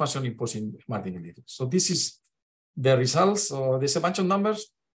or the loss function imposing martingale difference. So this is the results. So there's a bunch of numbers.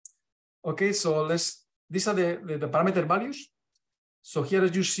 Okay, so these are the parameter values. So here,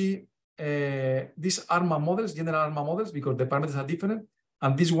 as you see, these ARMA models, general ARMA models, because the parameters are different,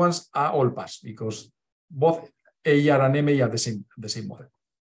 and these ones are all pass because both AER and MA are the same model.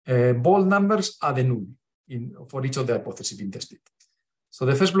 Bold numbers are the null for each of the hypotheses being tested. So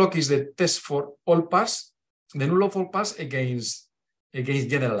the first block is the test for all pass, the null of all pass against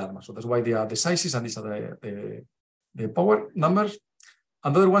general ARMA. So that's why they are the sizes, and these are the power numbers.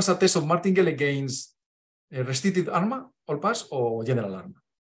 And the other ones are tests of martingale against restricted ARMA, all pass, or general ARMA.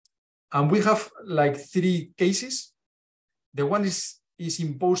 And we have like 3 cases. The one is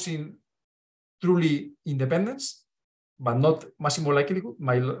imposing truly independence, but not maximal likelihood,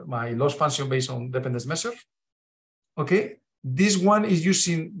 my loss function based on dependence measure. Okay, This one is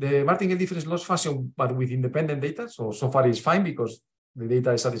using the martingale difference loss function, but with independent data. So far it's fine because the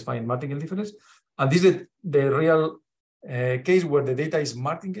data is satisfying martingale difference. And this is the real case where the data is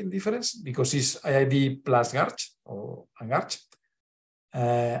martingale difference because it's IID plus Garch or Garch.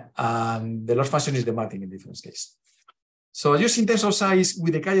 And the loss function is the martingale difference case. So just in terms of size,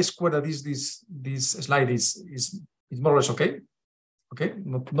 with the chi-square, that is this slide is more or less okay. Okay,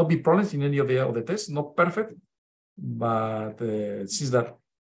 not big problems in any of the tests, not perfect, but since that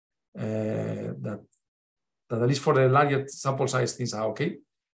at least for the larger sample size, things are okay.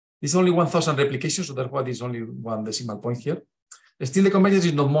 It's only 1,000 replications, so that's why there's only one decimal point here. Still, the convergence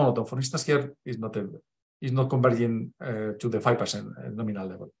is not monotone. For instance, here is not converging to the 5% nominal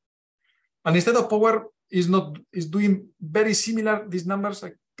level. And instead of power, is doing very similar. These numbers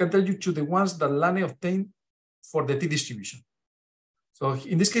I can tell you to the ones that Lane obtained for the t-distribution. So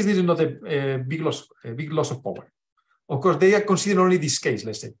in this case, this is not a big loss of power. Of course, they are considering only this case,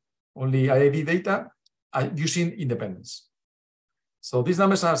 let's say, only IID data using independence. So these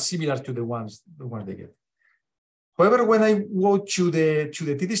numbers are similar to the ones they get. However, when I go to the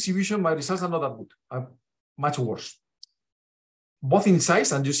t-distribution, my results are not that good, much worse. Both in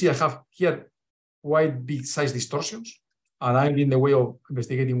size, and you see I have here quite big size distortions, and I'm in the way of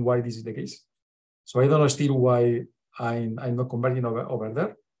investigating why this is the case. So I don't know still why I'm not converging over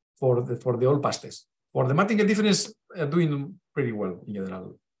there for the all pass test. For the martingale difference, doing pretty well in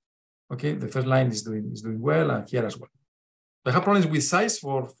general. Okay, the first line is doing well, and here as well. I have problems with size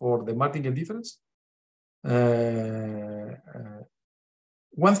for the martingale difference.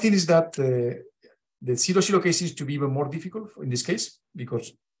 One thing is that the 0-0 case seems to be even more difficult in this case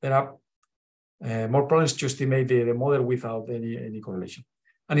because there are more problems to estimate the model without any correlation.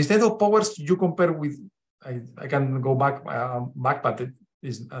 And instead of powers, you compare with, I can go back, but I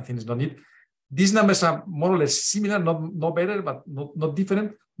think it's not need. These numbers are more or less similar, not better, but not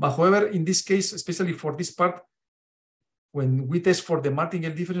different. But however, in this case, especially for this part, when we test for the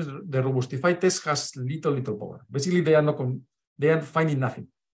martingale difference, the robustified test has little power. Basically, they are finding nothing.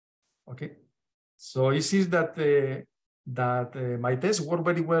 Okay, so it seems that my tests work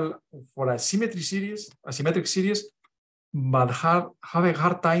very well for a symmetric series, but have a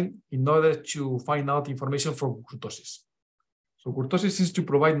hard time in order to find out information from kurtosis. So kurtosis seems to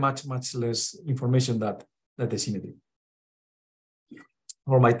provide much less information than the symmetry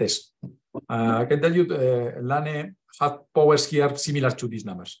for my test. I can tell you, Lane had powers here similar to these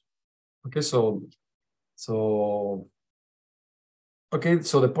numbers. Okay, so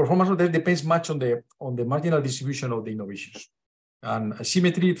the performance of that depends much on the marginal distribution of the innovations, and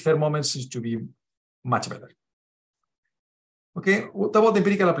symmetry third moment seems to be much better. Okay, what about the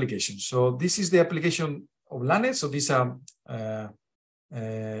empirical application? So this is the application of Lane. So these are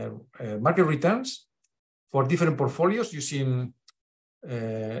market returns for different portfolios using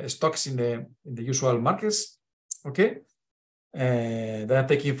stocks in the usual markets. Okay, they are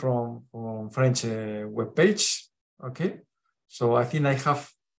taken from French web page. Okay, so I think I have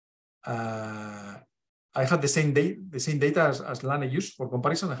the same data as Lane used for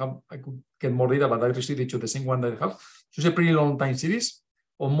comparison. I could get more data, but I restricted to the same one that I have. So it's a pretty long time series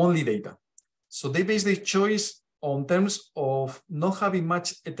of monthly data. So they base their choice on terms of not having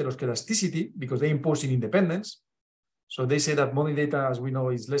much heteroscedasticity because they impose in independence. So they say that monthly data, as we know,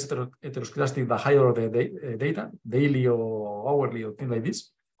 is less heteroscedastic the higher the data, daily or hourly or things like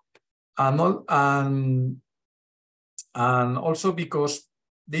this. And also because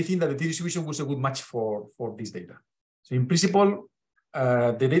they think that the t-distribution was a good match for this data. So in principle,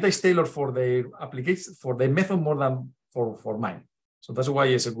 the data is tailored for their application, for their method more than for mine. So that's why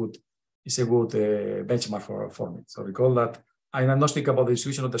it's a good benchmark for me. So recall that I'm agnostic about the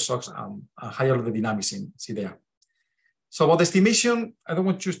distribution of the shocks and higher the dynamics in CDA. So about the estimation, I don't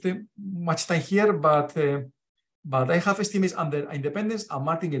want to spend much time here, but I have estimates under independence and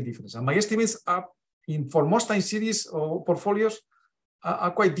martingale difference. And my estimates are for most time series or portfolios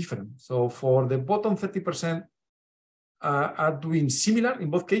are quite different. So for the bottom 30% are doing similar in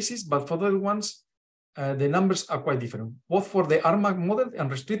both cases, but for the other ones, the numbers are quite different, both for the RMAC model and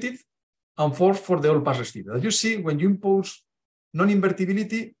restricted and for the all-pass restricted. As you see, when you impose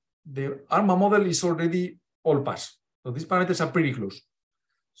non-invertibility, the RMAC model is already all-pass. So these parameters are pretty close.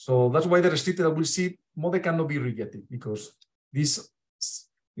 So that's why the restricted that we'll see model cannot be rejected because this,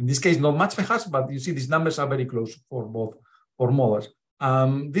 in this case, not much perhaps, but you see these numbers are very close for both models.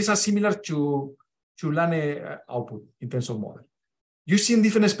 These are similar to Lane output in terms of model. Using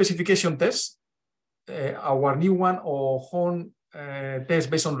different specification tests, our new one or Horn test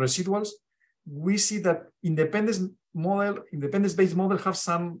based on residuals, we see that independence-based model have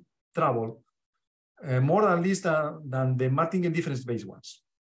some trouble more at least than the martingale difference-based ones,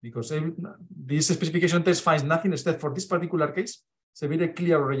 because this specification test finds nothing except for this particular case. It's a very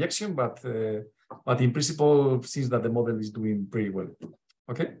clear rejection, but in principle, seems that the model is doing pretty well.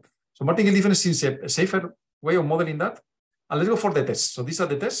 Okay, so martingale difference is a safer way of modeling that. And let's go for the tests. So these are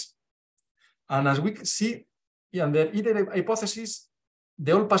the tests. And as we see, under either hypothesis,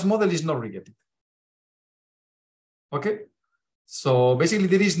 the all-pass model is not rejected. Okay, so basically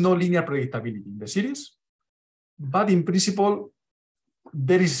there is no linear predictability in the series, but in principle,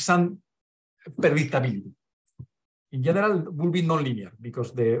 there is some predictability. In general, it will be non-linear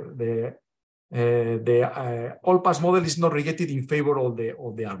because the all-pass model is not rejected in favor of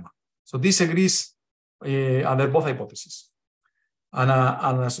the ARMA. So this agrees under both hypotheses. And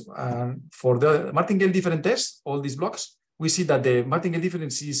for the martingale difference test, all these blocks, we see that the martingale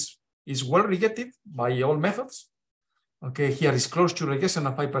difference is well rejected by all methods. Okay, here is close to rejection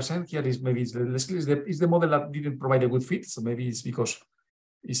at 5%. Here is maybe it's the model that didn't provide a good fit. So maybe it's because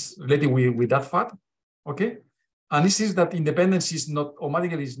it's related with that fact. Okay, and this is that independence is not, or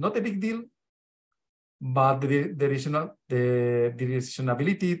martingale is not a big deal, but the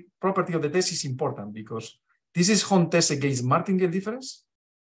directionality property of the test is important because this is home test against martingale difference.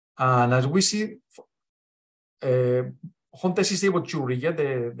 And as we see, home test is able to reject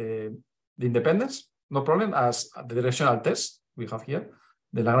the independence, no problem, as the directional test we have here,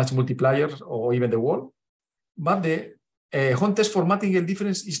 the Lagrange multipliers or even the wall. But the home test for martingale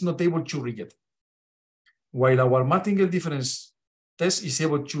difference is not able to reject. While our martingale difference test is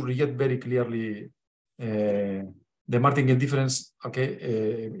able to reject very clearly the martingale difference, okay,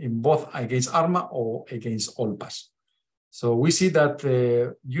 in both against ARMA or against all pass. So we see that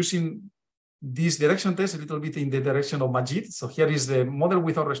using this direction test a little bit in the direction of Majid. So here is the model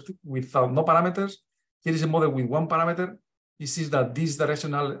without no parameters. Here is a model with one parameter. This is that these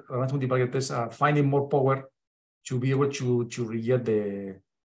directional Lagrange multiplier tests are finding more power to be able to reject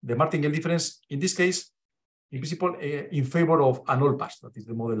the martingale difference. In this case, in principle, in favor of an all pass. That is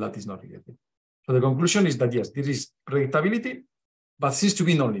the model that is not rejected. So the conclusion is that yes, there is predictability, but seems to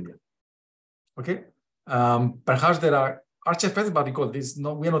be nonlinear. Okay. Perhaps there are arch effects, but because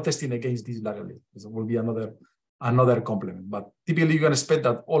we are not testing against this laterally. This will be another complement. But typically, you can expect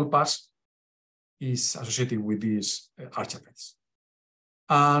that all pass is associated with these arch effects.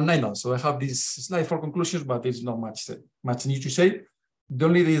 And I know, so I have this slide for conclusions, but there's not much new to say. The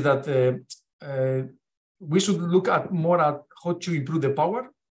only thing is that we should look at more at how to improve the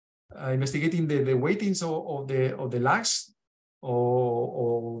power, investigating the weightings of the lags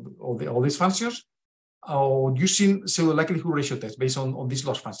or these functions, or using pseudo likelihood ratio tests based on these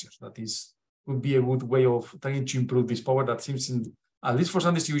loss functions. That would be a good way of trying to improve this power that seems, at least for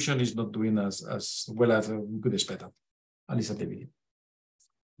some distribution, is not doing as well as we could expect, at least at the beginning.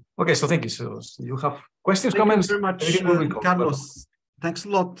 Okay, so thank you. So you have questions, comments? Thank you very much, Carlos. Thanks a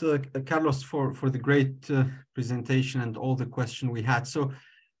lot, Carlos, for the great presentation and all the questions we had. So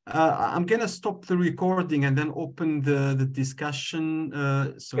I'm going to stop the recording and then open the discussion.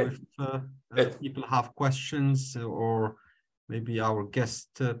 So if people have questions, or maybe our guest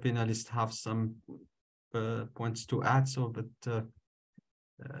panelists have some points to add. So, but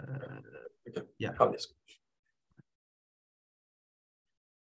yeah.